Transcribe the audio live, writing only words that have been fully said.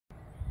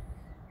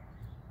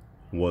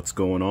What's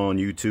going on,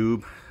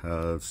 YouTube?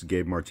 This is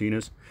Gabe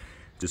Martinez.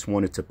 Just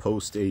wanted to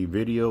post a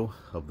video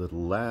of the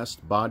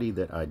last body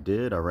that I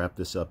did. I wrapped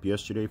this up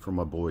yesterday for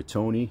my boy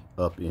Tony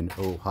up in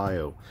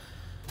Ohio.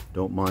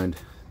 Don't mind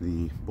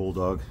the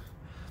bulldog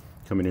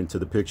coming into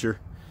the picture.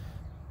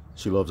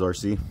 She loves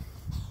RC.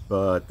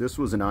 But this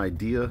was an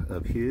idea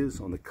of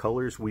his on the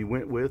colors we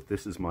went with.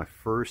 This is my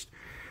first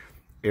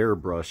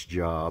airbrush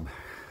job.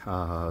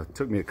 It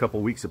took me a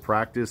couple weeks of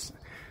practice.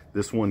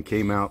 This one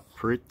came out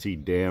pretty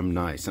damn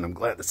nice, and I'm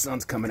glad the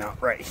sun's coming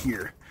out right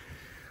here.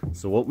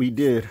 So what we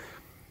did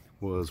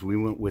was we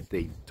went with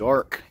a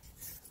dark,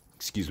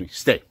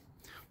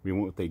 we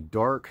went with a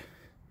dark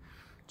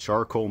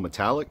charcoal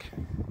metallic,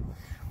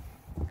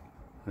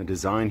 a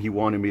design he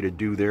wanted me to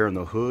do there in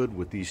the hood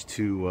with these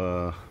two,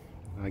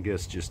 I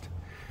guess just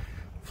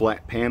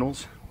flat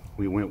panels.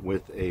 We went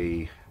with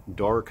a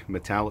dark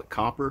metallic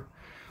copper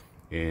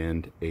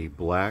and a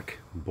black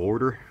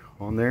border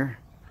on there.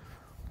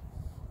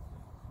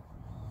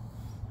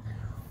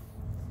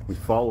 We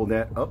follow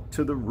that up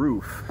to the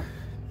roof,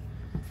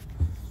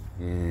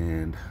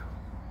 and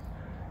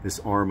this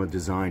Arma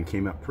design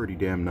came out pretty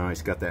damn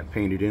nice. Got that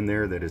painted in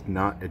there. That is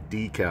not a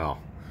decal.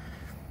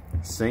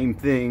 Same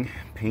thing,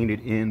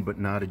 painted in but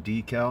not a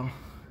decal.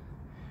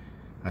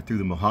 I threw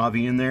the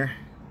Mojave in there.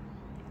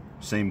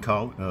 Same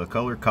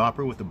color,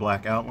 copper with the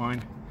black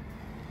outline.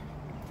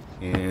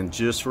 And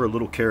just for a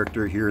little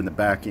character here in the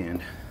back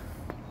end,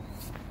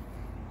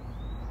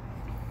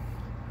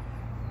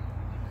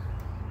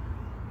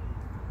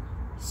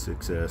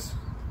 success.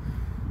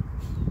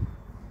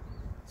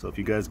 So if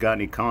you guys got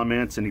any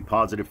comments, any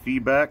positive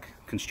feedback,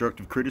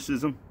 constructive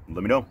criticism,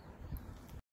 let me know.